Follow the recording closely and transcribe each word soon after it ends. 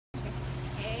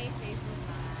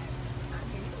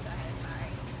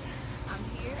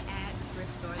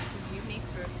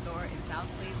South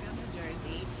Plainfield, New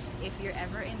Jersey. If you're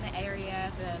ever in the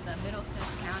area, the Middlesex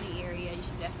County area, you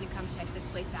should definitely come check this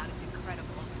place out. It's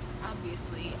incredible.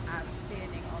 Obviously, I'm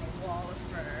standing on a wall of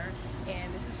fur,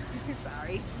 and this is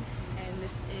sorry, and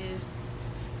this is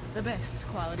the best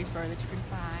quality fur that you can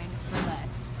find for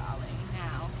less, darling.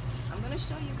 Now, I'm going to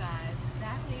show you guys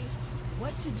exactly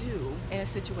what to do in a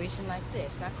situation like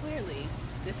this. Now, clearly,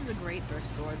 this is a great thrift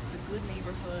store. This is a good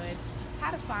neighborhood.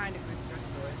 How to find a good thrift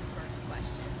store is the first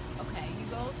question. Okay, you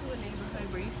go to a neighborhood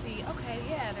where you see, okay,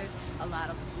 yeah, there's a lot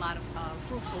of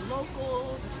fruitful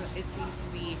locals. It seems to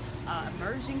be an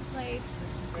emerging place,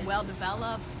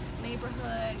 well-developed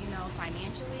neighborhood, you know,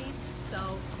 financially. So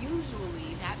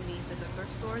usually that means that the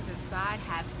thrift stores inside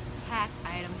have packed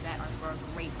items that are for a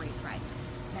great, great price.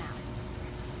 Now,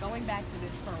 going back to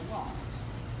this fur wall.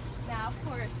 Now, of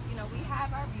course, you know, we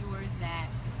have our viewers that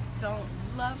don't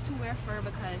love to wear fur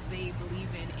because they believe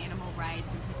in animal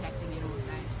rights and protecting animals.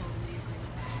 I totally agree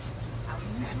with that. I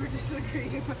would never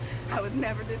disagree. I would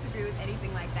never disagree with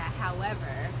anything like that.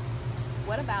 However,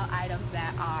 what about items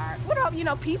that are, what about, you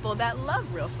know, people that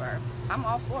love real fur? I'm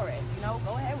all for it. You know,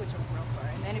 go ahead with your real fur.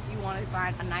 And then if you want to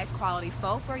find a nice quality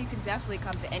faux fur, you can definitely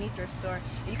come to any thrift store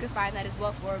and you can find that as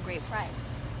well for a great price.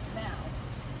 Now,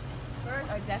 furs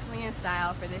are definitely in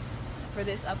style for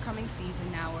this upcoming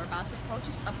season. Now we're about to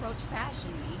approach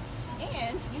Fashion Week,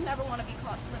 and you never want to be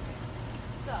caught slipping.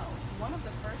 So one of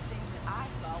the first things that I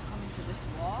saw coming to this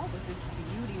wall was this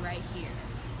beauty right here.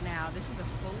 Now this is a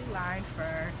fully lined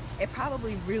fur. It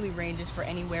probably really ranges for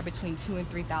anywhere between $2,000 and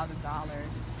 $3,000.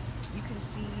 You can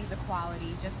see the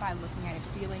quality just by looking at it,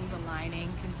 feeling the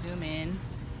lining. You can zoom in,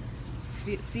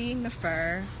 seeing the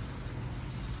fur.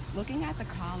 Looking at the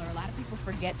collar, a lot of people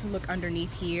forget to look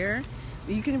underneath here.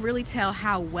 You can really tell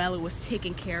how well it was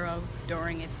taken care of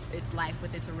during its life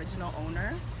with its original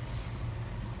owner.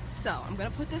 So I'm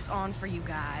gonna put this on for you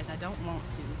guys. I don't want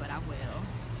to, but I will.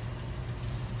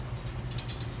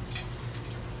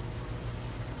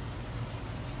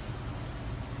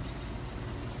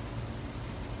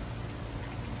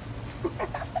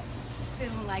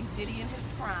 Feeling like Diddy in his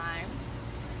prime.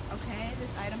 Okay,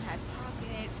 this item has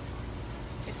pockets.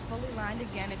 It's fully lined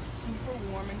again. It's super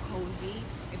warm and cozy.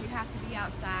 If you have to be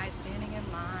outside standing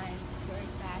in line during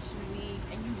Fashion Week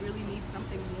and you really need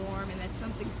something warm and that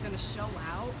something's gonna show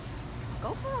out,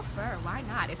 go for a fur. Why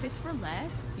not? If it's for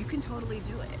less, you can totally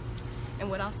do it. And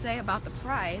what I'll say about the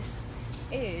price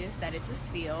is that it's a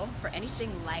steal. For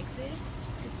anything like this,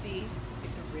 you can see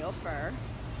it's a real fur,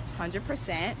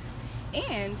 100%.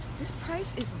 And this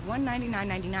price is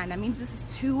 $199.99. That means this is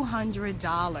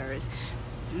 $200.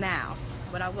 Now,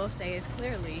 what I will say is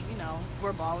clearly, you know,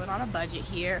 we're balling on a budget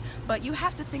here, but you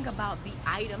have to think about the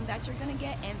item that you're gonna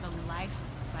get and the life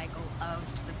cycle of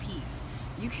the piece.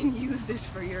 You can use this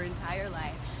for your entire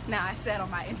life. Now, I said on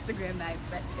my Instagram live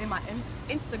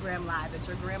that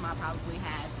your grandma probably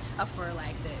has a fur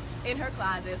like this in her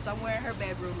closet, somewhere in her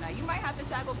bedroom. Now, you might have to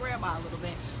tackle grandma a little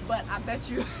bit, but I bet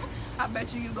you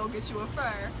you go get you a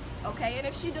fur. Okay, and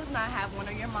if she does not have one,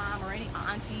 or your mom or any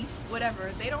auntie,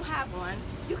 whatever, they don't have one,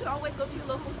 you can always go to your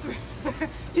local thrift.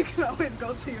 You can always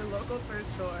go to your local thrift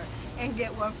store and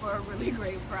get one for a really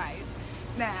great price.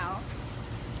 Now,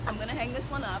 I'm gonna hang this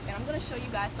one up, and I'm gonna show you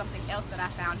guys something else that I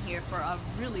found here for a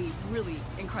really, really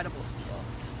incredible steal.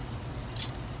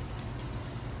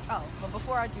 Oh, but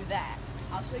before I do that,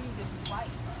 I'll show you this white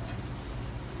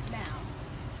fur. Now,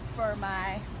 for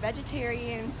my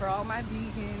vegetarians, for all my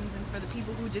vegans, and for the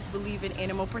people who just believe in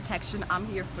animal protection, I'm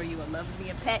here for you. I love me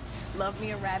a pet, love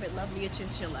me a rabbit, love me a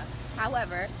chinchilla.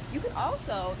 However, you can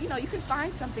also, you know, you can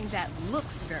find something that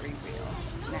looks very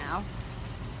real. Now,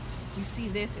 you see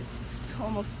this, it's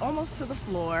almost to the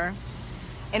floor,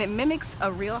 and it mimics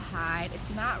a real hide. It's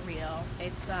not real.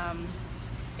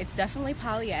 It's definitely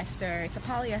polyester. It's a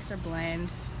polyester blend.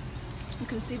 You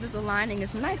can see that the lining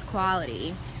is nice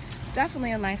quality.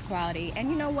 Definitely a nice quality. And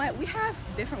you know what? We have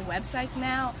different websites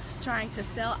now trying to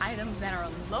sell items that are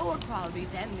lower quality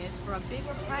than this for a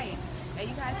bigger price. And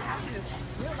you guys have to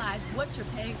realize what you're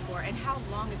paying for and how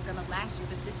long it's going to last you,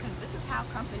 because this is how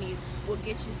companies will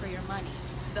get you for your money.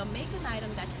 They'll make an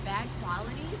item that's bad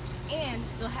quality, and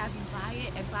they'll have you buy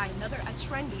it and buy a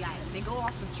trendy item. They go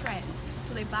off of trends.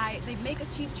 So they make a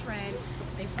cheap trend,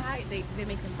 they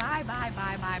make them buy,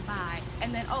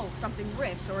 and then, oh, something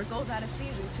rips or it goes out of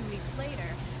season 2 weeks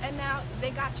later, and now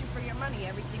they got you for your money.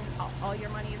 Everything, all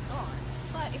your money is gone.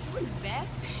 But if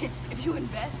you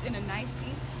invest in a nice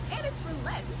piece, and it's for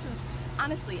less, this is,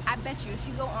 honestly, I bet you if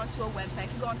you go onto a website,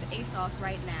 if you go onto ASOS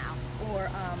right now,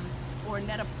 or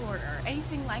Net-a-Porter, or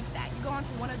anything like that, you go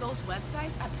onto one of those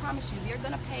websites, I promise you, they're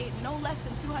gonna pay no less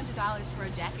than $200 for a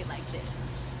jacket like this.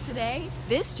 today,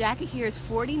 this jacket here is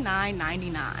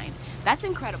 $49.99. That's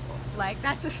incredible. Like,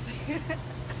 that's a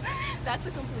that's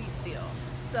a complete steal.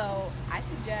 So I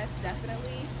suggest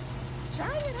definitely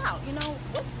trying it out. You know,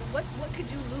 what could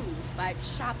you lose by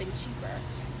shopping cheaper?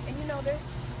 And you know,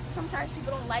 there's sometimes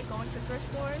people don't like going to thrift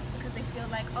stores because they feel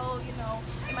like, oh, you know,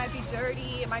 it might be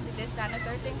dirty, it might be this, that, and the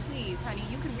third thing. Please, honey,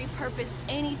 you can repurpose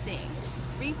anything.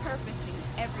 Repurposing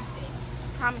everything.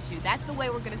 Promise you, that's the way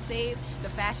we're gonna save the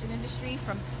fashion industry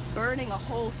from burning a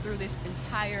hole through this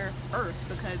entire earth,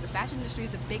 because the fashion industry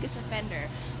is the biggest offender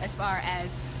as far as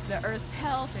the earth's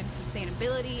health and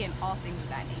sustainability and all things of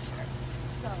that nature.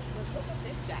 So look at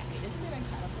this jacket. Isn't it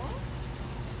incredible?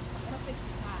 I'm gonna fix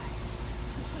the tie.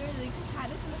 Because clearly you can tie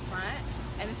this in the front,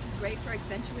 and this is great for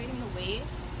accentuating the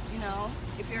waist. You know,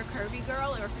 if you're a curvy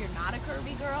girl, or if you're not a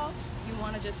curvy girl, you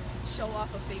want to just show off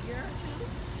a figure or two.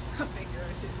 A figure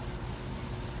or two.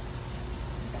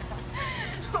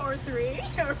 Or 3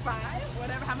 or 5,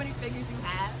 whatever, how many figures you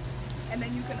have. And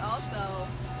then you can also,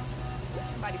 oops,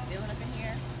 somebody's stealing up in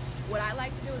here. What I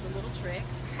like to do is a little trick,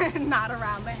 not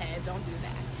around the head, don't do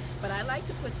that. But I like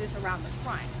to put this around the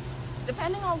front,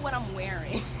 depending on what I'm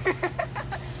wearing.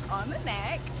 On the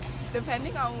neck,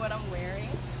 depending on what I'm wearing.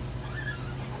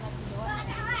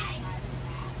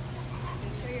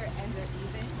 Make sure your ends are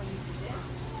even when you do this.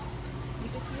 You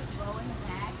can keep rolling the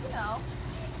back, you know.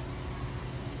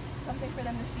 Something for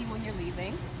them to see when you're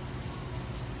leaving.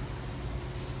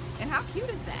 And how cute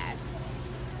is that?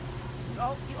 You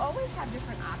always have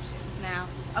different options. Now,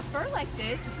 a fur like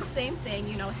this is the same thing,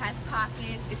 you know, it has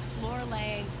pockets, it's floor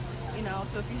length, you know,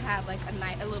 so if you have like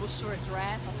a little short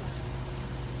dress,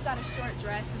 you've got a short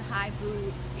dress and high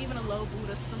boot, even a low boot,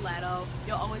 a stiletto,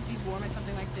 you'll always be warm in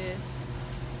something like this.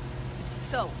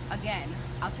 So, again,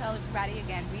 I'll tell everybody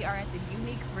again, we are at the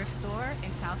Unique Thrift Store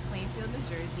in South Plainfield, New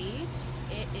Jersey.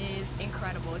 It is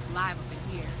incredible. It's live up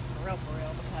in here, for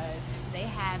real, because they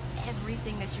have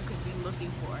everything that you could be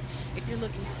looking for. If you're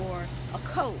looking for a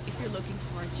coat, if you're looking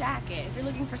for a jacket, if you're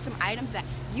looking for some items that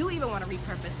you even want to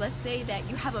repurpose. Let's say that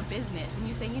you have a business and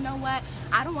you say, you know what,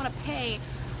 I don't want to pay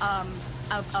a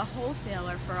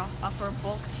wholesaler for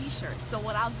bulk t-shirts. So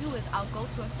what I'll do is I'll go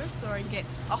to a thrift store and get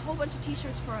a whole bunch of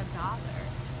t-shirts for $1.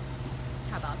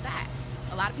 How about that?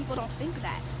 A lot of people don't think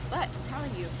that, but I'm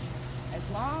telling you, as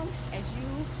long as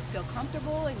you feel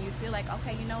comfortable and you feel like,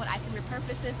 okay, you know what, I can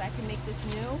repurpose this, I can make this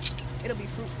new, it'll be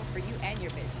fruitful for you and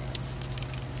your business.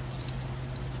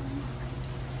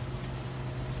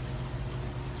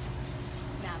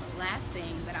 Now, the last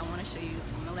thing that I want to show you,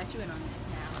 I'm going to let you in on this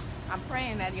now. I'm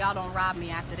praying that y'all don't rob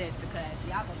me after this because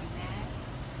y'all going to be mad.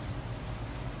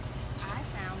 I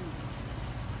found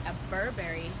a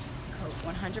Burberry coat,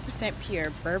 100%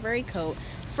 pure Burberry coat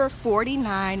for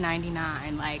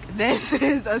 $49.99. Like, this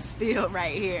is a steal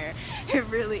right here. It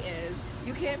really is.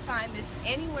 You can't find this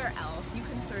anywhere else. You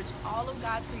can search all of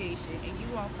God's creation and you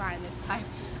won't find this type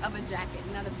of a jacket.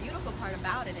 Now, the beautiful part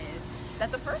about it is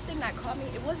that the first thing that caught me,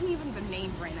 it wasn't even the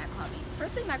name brand that caught me. The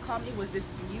first thing that caught me was this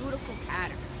beautiful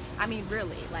pattern. I mean,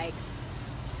 really, like,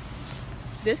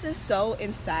 this is so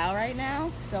in style right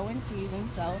now, so in season,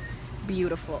 so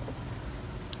beautiful,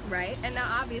 right? And now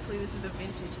obviously this is a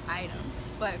vintage item,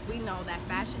 but we know that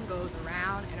fashion goes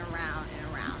around and around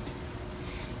and around.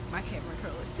 My camera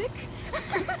curl is sick.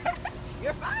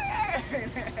 You're fired.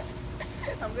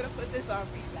 I'm gonna put this on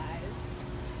for you guys.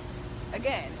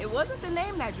 Again, it wasn't the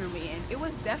name that drew me in, it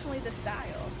was definitely the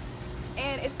style.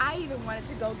 And if I even wanted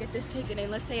to go get this taken in,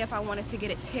 let's say if I wanted to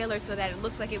get it tailored so that it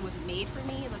looks like it was made for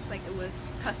me, it looks like it was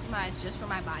customized just for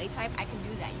my body type, I can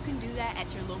do that. You can do that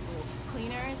at your local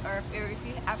cleaners, or if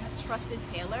you have a trusted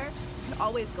tailor, you can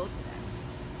always go to them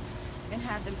and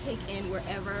have them take in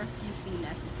wherever you see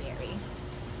necessary.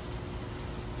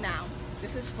 Now,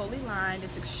 this is fully lined,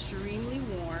 it's extremely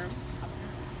warm.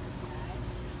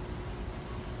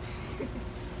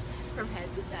 From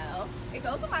head to toe. It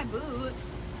goes with my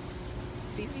boots.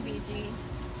 BCBG.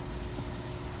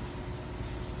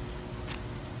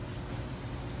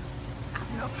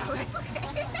 No problem, it's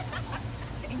okay.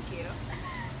 Thank you.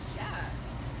 Yeah.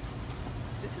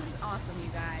 This is awesome, you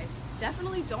guys.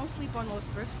 Definitely don't sleep on those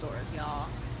thrift stores, y'all.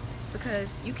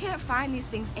 Because you can't find these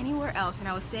things anywhere else. And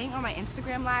I was saying on my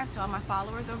Instagram live to all my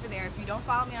followers over there, if you don't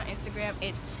follow me on Instagram,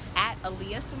 it's at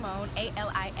Aliasimone,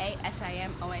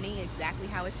 Aliasimone, exactly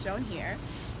how it's shown here.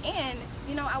 And,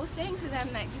 you know, I was saying to them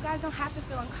that you guys don't have to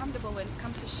feel uncomfortable when it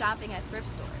comes to shopping at thrift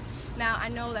stores. Now, I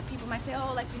know that people might say,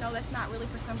 oh, like, you know, that's not really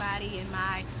for somebody in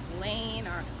my lane,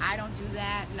 or I don't do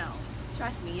that. No.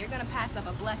 trust me, you're gonna pass up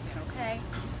a blessing, okay?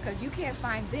 Because you can't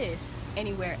find this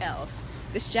anywhere else.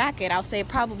 This jacket, I'll say, it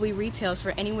probably retails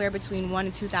for anywhere between $1,000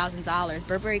 and $2,000.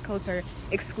 Burberry coats are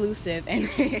exclusive, and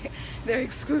they're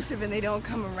exclusive, and they don't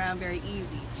come around very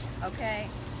easy, okay?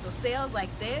 So sales like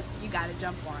this, you gotta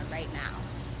jump on right now.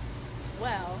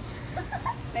 Well,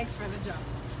 thanks for the jump.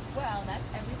 Well, that's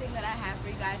everything that I have for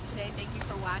you guys today. Thank you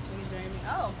for watching and joining me.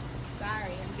 Oh,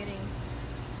 sorry, I'm getting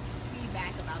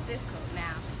feedback about this coat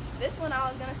now. This one I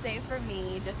was gonna save for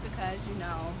me just because, you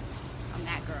know, I'm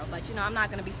that girl, but you know, I'm not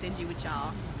gonna be stingy with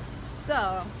y'all.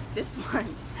 So this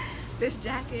one, this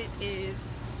jacket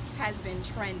has been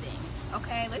trending.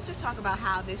 Okay, let's just talk about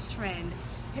how this trend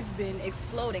has been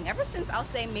exploding ever since, I'll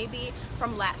say, maybe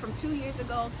from 2 years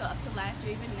ago to up to last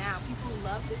year. Even now, people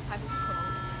love this type of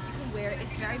coat. You can wear it.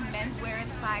 It's very menswear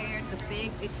inspired.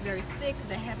 It's very thick.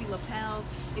 The heavy lapels.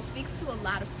 It speaks to a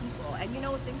lot of people. And you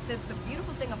know, the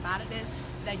beautiful thing about it is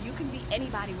that you can be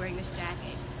anybody wearing this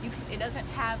jacket. It doesn't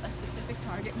have a specific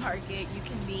target market. You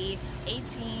can be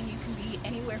 18. You can be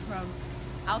anywhere from,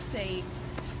 I'll say,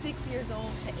 6 years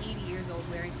old to 80 years old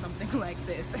wearing something like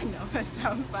this. I know that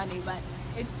sounds funny, but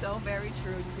it's so very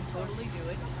true. You can totally do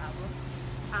it, no problem.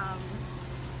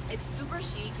 It's super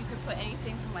chic. You could put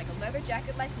anything from like a leather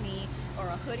jacket like me or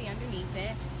a hoodie underneath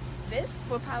it. This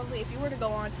would probably, if you were to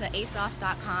go on to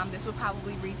ASOS.com, this would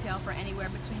probably retail for anywhere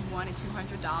between $100 and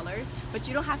 $200, but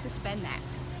you don't have to spend that.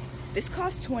 This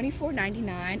costs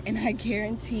 $24.99, and I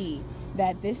guarantee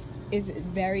that this is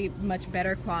very much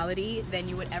better quality than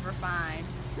you would ever find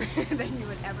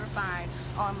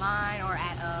online or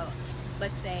at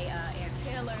let's say Ann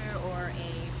Taylor or a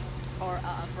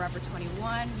Forever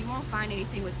 21. You won't find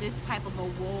anything with this type of a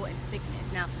wool and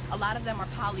thickness. Now, a lot of them are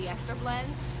polyester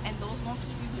blends, and those won't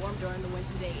keep you warm during the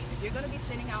winter days. If you're going to be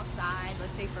sitting outside,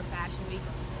 let's say for Fashion Week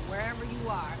or wherever you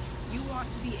are, you want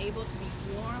to be able to be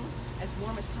warm as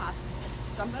possible.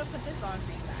 So I'm going to put this on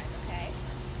for you guys, okay?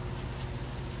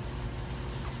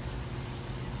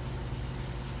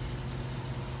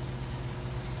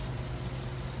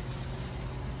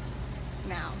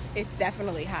 Now, it's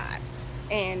definitely hot.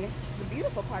 And the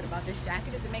beautiful part about this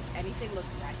jacket is it makes anything look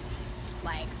dressy.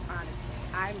 Like, honestly,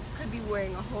 I could be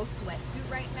wearing a whole sweatsuit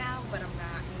right now, but I'm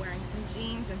not. I'm wearing some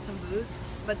jeans and some boots,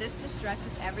 but this just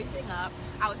dresses everything up.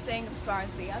 I was saying, as far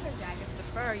as the other jackets, the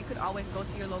fur, you could always go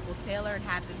to your local tailor and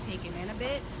have them taken in a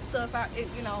bit. So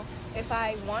if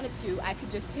I wanted to, I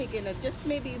could just take in just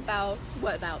maybe about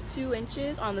 2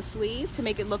 inches on the sleeve to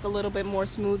make it look a little bit more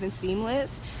smooth and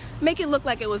seamless. Make it look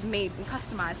like it was made and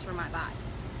customized for my body.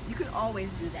 You could always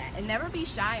do that, and never be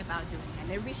shy about doing that.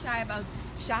 Never be shy about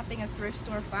shopping a thrift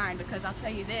store find, because I'll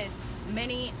tell you this,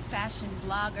 many fashion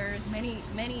bloggers, many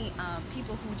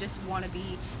people who just want to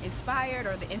be inspired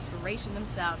or the inspiration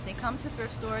themselves, they come to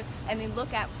thrift stores and they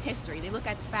look at history. They look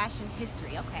at fashion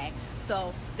history. Okay,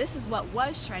 so this is what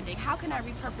was trending. How can I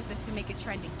repurpose this to make it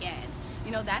trend again?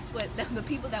 You know, that's what the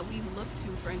people that we look to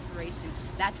for inspiration,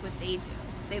 that's what they do.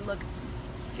 They look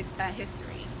at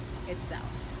history itself.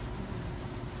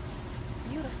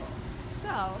 Beautiful.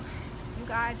 So, you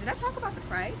guys, did I talk about the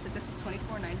price? That this was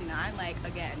 $24.99? Like,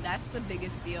 again, that's the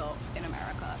biggest deal in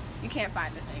America. You can't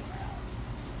find this anywhere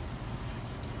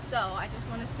else. So, I just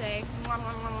want to say mwah,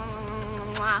 mwah, mwah,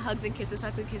 mwah, mwah, hugs and kisses,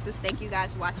 hugs and kisses. Thank you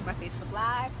guys for watching my Facebook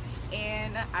Live,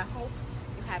 and I hope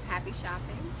you have happy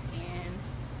shopping and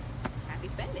happy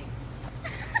spending.